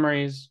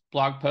 summaries,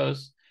 blog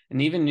posts,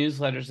 and even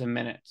newsletters in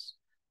minutes.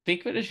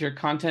 Think of it as your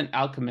content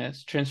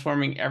alchemist,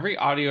 transforming every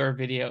audio or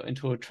video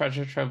into a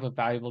treasure trove of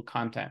valuable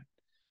content.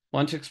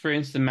 Want to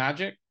experience the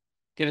magic?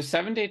 Get a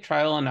 7-day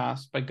trial on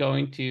us by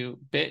going to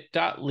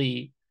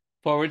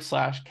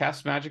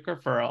bit.ly/Cast Magic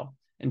referral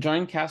and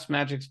join Cast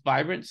Magic's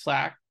vibrant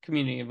Slack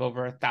community of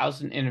over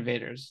 1,000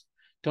 innovators.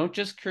 Don't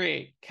just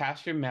create,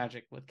 cast your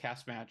magic with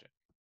Cast Magic.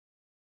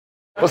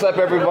 What's up,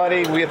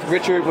 everybody? We have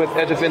Richard with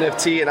Edge of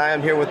NFT, and I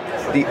am here with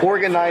the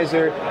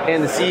organizer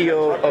and the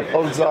CEO of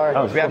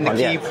Ordzaar. We have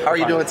Nakib. How are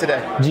you doing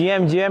today?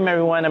 GM,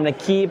 everyone. I'm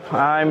Nakib.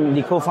 I'm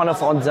the co-founder of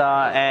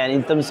Ordzaar, and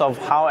in terms of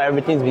how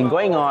everything's been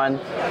going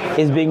on,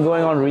 it's been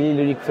going on really,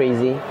 really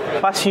crazy.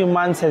 Past few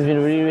months has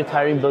been really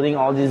tiring, building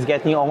all this,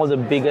 getting all the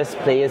biggest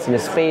players in the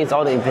space,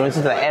 all the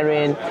influencers like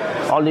Erin,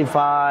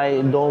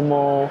 Olivai,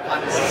 Domo,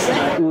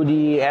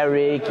 Udi,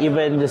 Eric,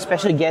 even the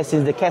special guest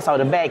is the cast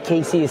out of the bag,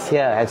 Casey is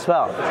here as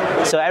well.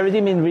 So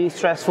everything been really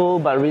stressful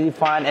but really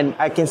fun, and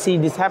I can see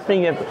this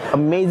happening. We have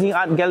amazing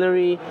art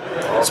gallery,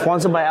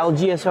 sponsored by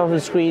LG as well on the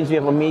screens. We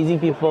have amazing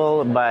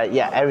people, but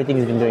yeah, everything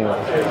has been doing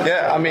well.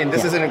 Yeah, I mean,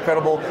 this is an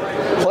incredible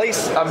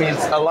place. I mean,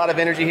 a lot of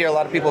energy here, a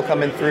lot of people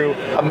coming through,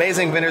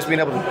 amazing vendors being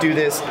able to do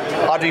this.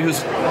 Audrey,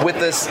 who's with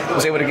us,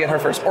 was able to get her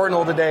first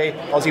ordinal today.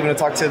 I was even to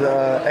talk to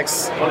the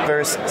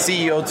XVerse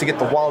CEO to get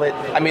the wallet.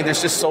 I mean,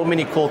 there's just so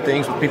many cool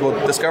things with people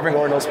discovering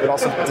ordinals, but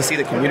also to see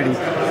the community.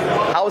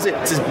 How is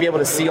it to be able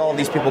to see all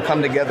these people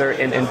come together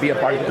and be a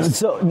part of this?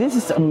 So this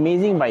is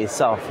amazing by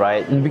itself,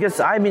 right? Because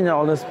I've been in the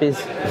ordinal space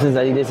since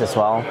early days as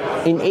well.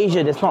 In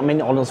Asia, there's not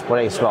many ordinals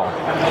products as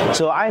well.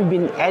 So I've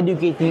been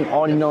educating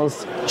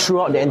ordinals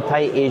throughout the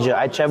entire Asia.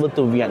 I traveled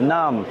to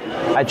Vietnam,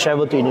 I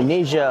traveled to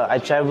Indonesia, I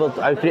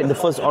created the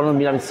first ordinal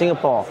meetup in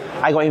Singapore.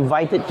 I got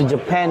invited to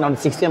Japan on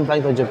 16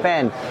 flights for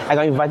Japan. I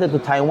got invited to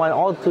Taiwan,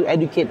 all to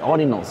educate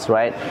ordinals,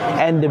 right?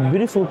 And the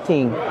beautiful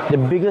thing, the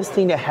biggest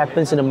thing that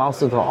happens in the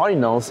milestone of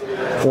ordinals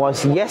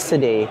was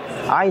yesterday,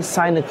 I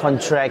signed a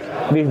contract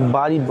with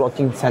Bali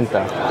Blockchain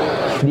Center,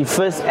 the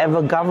first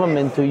ever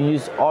government to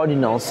use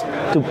ordinals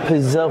to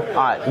preserve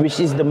art, which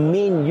is the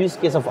main use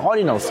case of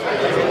ordinals.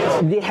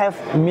 They have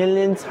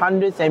millions,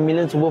 hundreds and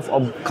millions worth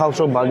of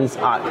cultural Balinese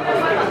art,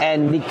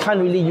 and they can't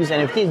really use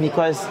NFTs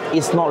because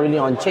it's not really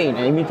on chain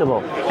and immutable.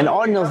 And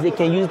ordinals they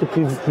can use to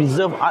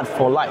preserve art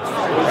for life.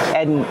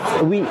 And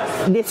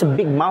there's a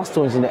big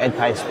milestones in the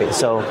entire space.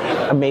 So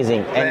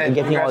amazing. And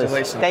getting all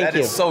this. Thank you. That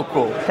is so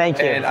cool. Thank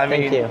you. And I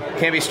mean,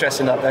 can't be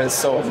stressed enough. That is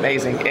so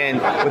amazing. And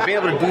with being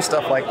able to do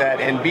stuff like that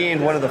and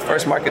being one of the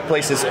first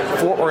marketplaces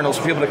for ordinals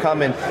for people to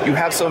come in, you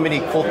have so many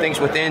cool things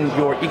within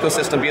your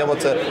ecosystem, be able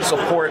to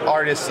support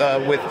artists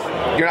with,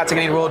 you're not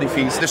taking any royalty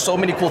fees. There's so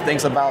many cool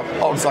things about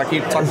Ordzaar. Can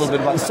you talk a little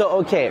bit about that? So,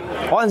 okay,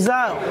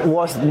 Ordzaar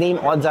was named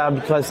Ordzaar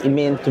because it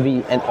meant to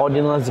be an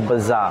ordinals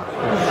bazaar.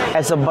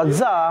 As a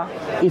bazaar,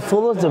 it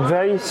follows the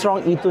very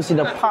strong ethos in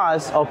the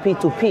past of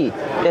P2P.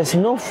 There's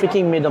no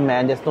freaking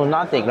middleman, there's no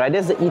nothing, right?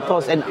 There's the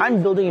ethos, and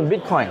I'm building in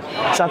Bitcoin.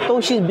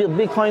 Satoshi built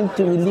Bitcoin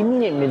to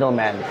eliminate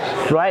middleman,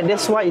 right?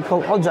 That's why it's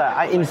called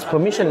Ordzaar. It's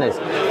permissionless.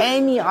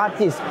 Any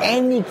artists,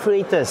 any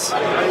creators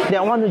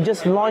that want to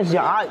just launch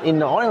their art in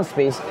the ordinal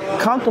space,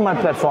 come to my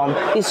platform.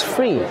 It's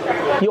free.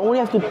 You only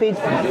have to pay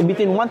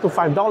between $1 to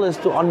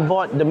 $5 to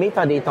onboard the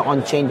metadata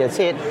on chain. That's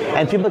it,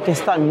 and people can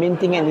start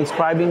minting and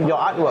inscribing your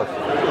artwork,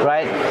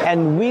 right?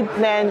 And we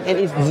plan, and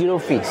it's zero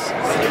fees.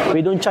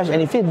 We don't charge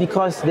any fees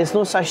because there's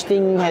no such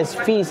thing as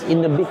fees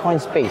in the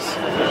Bitcoin space.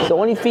 The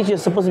only fees you're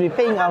supposed to be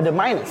paying are the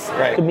miners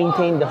to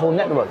maintain the whole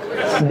network.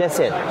 That's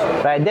it,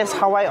 right? That's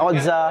how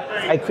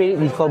I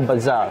created this called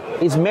Bazaar.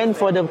 It's meant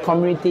for the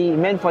community,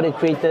 meant for the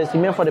creators,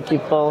 meant for the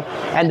people,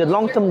 and the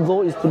long-term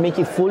goal is to make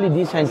it fully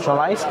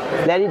decentralized.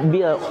 Let it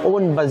be a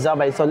own bazaar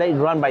by itself, let it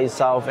run by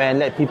itself, and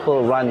let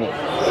people run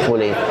it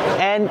fully.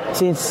 And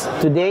since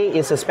today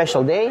is a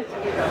special day,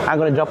 I'm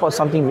going to drop out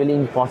something really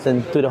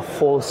important to the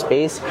whole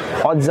space.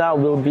 Ordzaar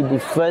will be the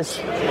first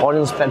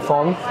ordinals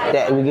platform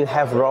that we will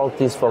have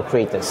royalties for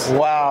creators.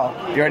 Wow,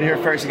 you heard it here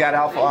first. You got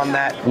alpha on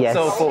that. Yes.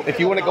 So cool. If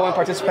you want to go and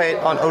participate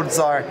on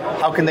Ordzaar,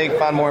 how can they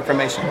find more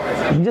information?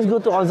 Just go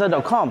to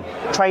ordzaar.com.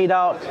 Try it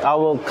out.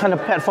 Our kind of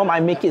platform, I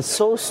make it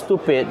so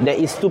stupid that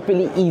it's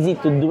stupidly easy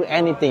to do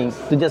anything,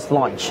 to just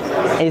launch.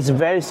 And it's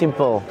very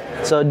simple.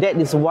 So that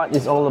is what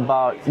it's all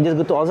about. Just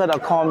go to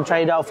ordzaar.com, try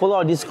it out. Follow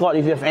our Discord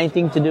if you have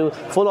anything to do.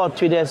 Follow our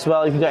Twitter as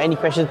well if you got any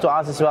questions to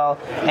ask as well.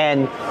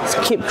 And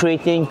keep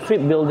creating,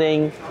 keep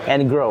building,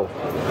 and grow.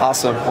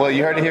 Awesome. Well,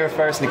 you heard it here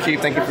first. Nakib,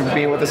 thank you for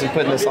being with us and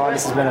putting this on.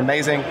 This has been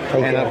amazing.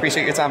 I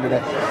appreciate your time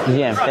today.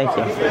 Yeah, thank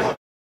you.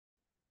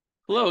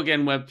 Hello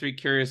again, Web3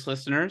 curious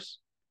listeners.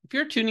 If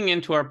you're tuning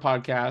into our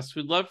podcast,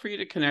 we'd love for you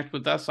to connect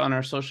with us on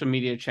our social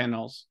media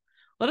channels.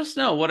 Let us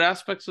know what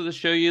aspects of the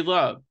show you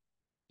love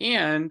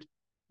and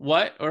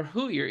what or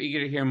who you're eager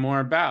to hear more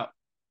about.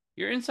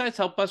 Your insights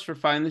help us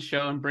refine the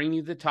show and bring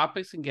you the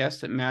topics and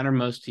guests that matter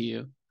most to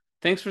you.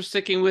 Thanks for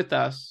sticking with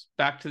us.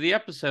 Back to the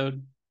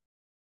episode.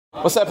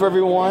 What's up,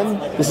 everyone?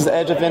 This is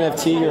Edge of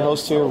NFT, your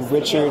host here,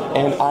 Richard,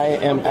 and I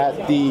am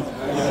at the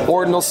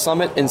Ordinal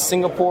Summit in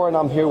Singapore, and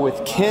I'm here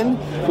with Ken,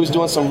 who's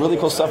doing some really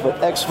cool stuff with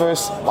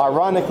XVerse.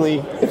 Ironically,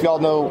 if y'all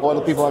know one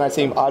of the people on our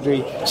team,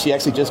 Audrey, she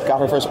actually just got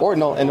her first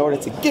Ordinal. In order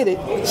to get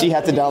it, she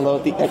had to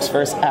download the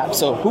XVerse app.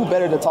 So who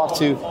better to talk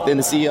to than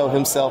the CEO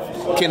himself?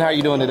 Ken, how are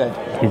you doing today?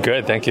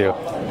 Good, thank you.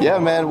 Yeah,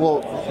 man.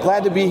 Well,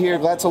 glad to be here.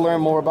 Glad to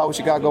learn more about what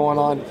you got going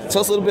on. Tell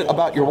us a little bit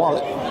about your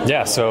wallet.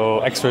 Yeah, so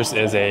XVerse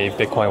is a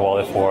Bitcoin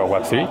wallet for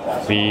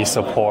Web3. We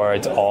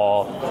support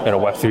all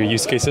Web3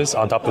 use cases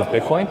on top of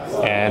Bitcoin.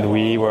 And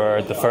we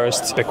were the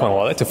first Bitcoin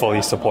wallet to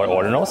fully support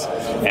ordinals.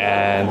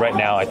 And right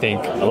now, I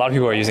think a lot of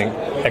people are using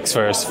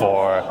XVerse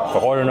for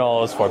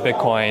ordinals, for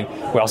Bitcoin.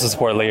 We also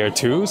support layer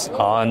 2s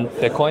on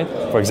Bitcoin,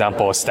 for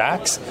example,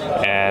 stacks.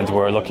 And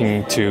we're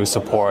looking to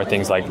support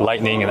things like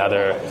Lightning and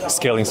other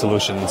scaling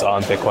solutions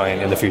on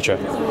Bitcoin in the future.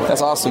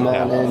 That's awesome,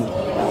 man. Yeah. And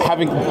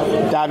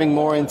diving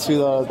more into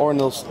the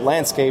ordinals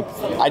landscape,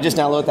 I just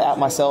downloaded the app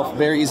myself.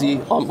 Very easy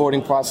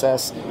onboarding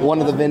process. One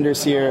of the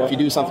vendors here, if you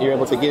do something, you're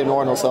able to get an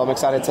ordinal. So I'm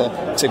excited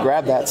to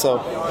grab that. So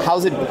how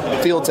does it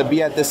feel to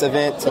be at this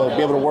event, to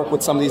be able to work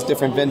with some of these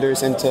different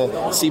vendors and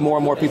to see more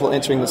and more people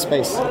entering the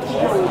space?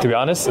 To be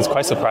honest, it's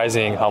quite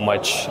surprising how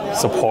much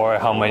support,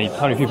 how many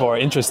people are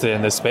interested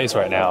in this space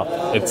right now.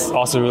 It's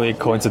also really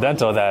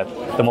coincidental that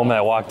the moment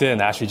I walked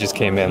in, Ashley just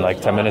came in like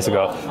 10 minutes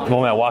ago. The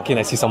moment I walk in,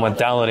 I see someone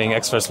downloading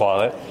XVerse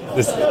wallet.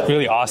 It's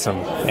really awesome.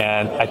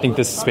 And I think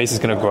this space is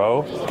going to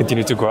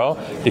continue to grow,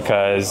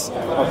 because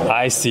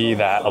I see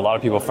that a lot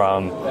of people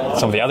from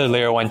some of the other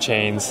layer 1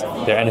 chains,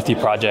 their NFT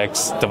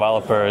projects,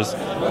 developers,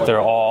 they're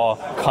all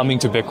coming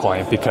to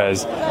Bitcoin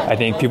because I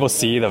think people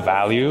see the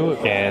value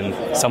in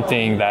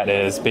something that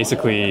is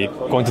basically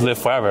going to live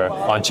forever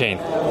on chain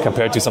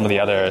compared to some of the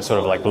other sort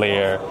of like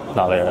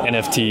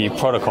NFT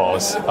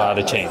protocols on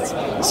other chains.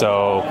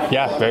 So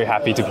yeah, very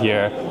happy to be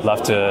here.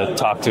 Love to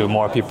talk to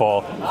more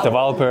people,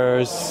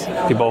 developers,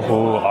 people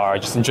who are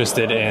just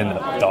interested in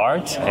the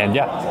art, and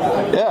yeah,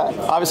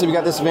 obviously we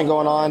got this event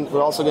going on.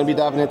 We're also going to be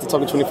diving into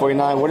Token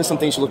 2049. What are some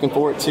things you're looking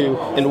forward to,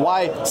 and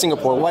why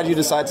Singapore? Why did you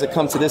decide to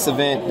come to this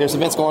event? There's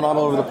events going on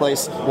all over the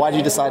place. Why did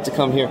you decide to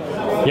come here?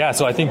 Yeah,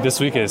 so I think this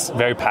week is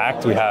very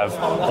packed. We have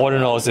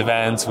ordinals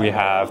events, we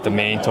have the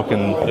main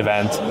token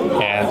event,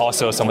 and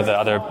also some of the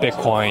other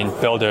Bitcoin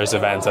builders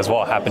events as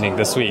well happening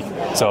this week.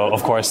 So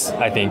of course,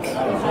 I think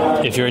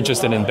if you're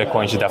interested in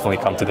Bitcoin, you should definitely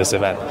come to this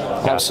event.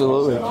 Yeah.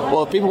 Absolutely.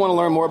 Well, if people want to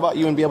learn more about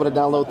you and be able to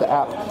download the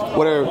app,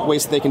 what are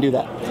ways that they can do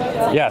that?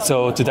 Yeah,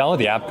 so to download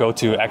the app, go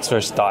to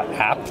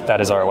xverse.app.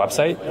 That is our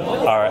website.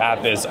 Our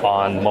app is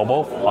on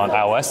mobile, on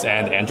iOS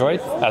and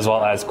Android, as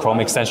well as Chrome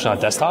extension on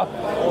desktop.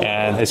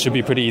 And it should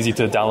be pretty easy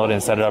to download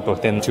and set it up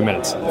within 2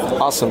 minutes.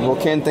 Awesome. Well,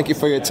 Ken, thank you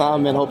for your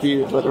time, and hope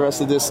you enjoy the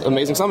rest of this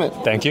amazing summit.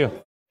 Thank you.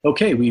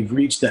 Okay, we've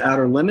reached the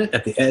outer limit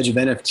at the edge of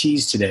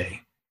NFTs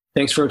today.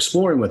 Thanks for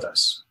exploring with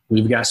us.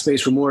 We've got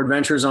space for more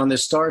adventures on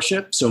this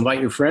starship, so invite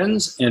your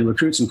friends and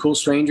recruit some cool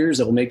strangers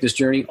that will make this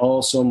journey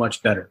all so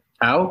much better.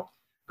 How?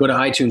 Go to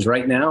iTunes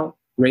right now,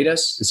 rate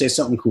us, and say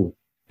something cool.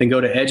 Then go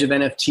to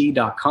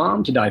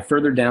edgeofnft.com to dive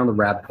further down the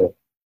rabbit hole.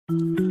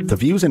 The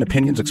views and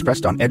opinions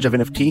expressed on Edge of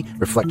NFT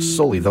reflect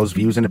solely those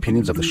views and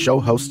opinions of the show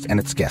hosts and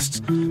its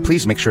guests.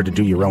 Please make sure to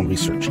do your own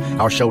research.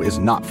 Our show is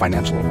not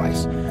financial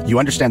advice. You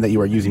understand that you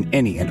are using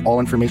any and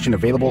all information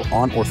available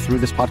on or through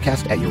this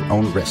podcast at your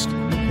own risk.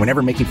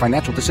 Whenever making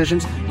financial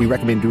decisions, we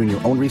recommend doing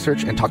your own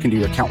research and talking to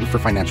your accountant for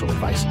financial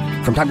advice.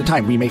 From time to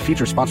time, we may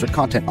feature sponsored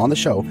content on the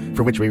show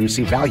for which we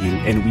receive value,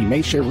 and we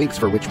may share links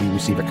for which we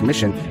receive a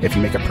commission if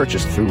you make a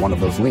purchase through one of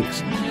those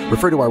links.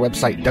 Refer to our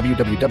website,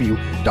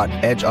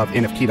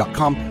 www.edgeofnft.com,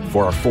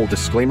 for our full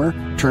disclaimer,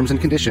 terms and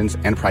conditions,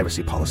 and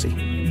privacy policy.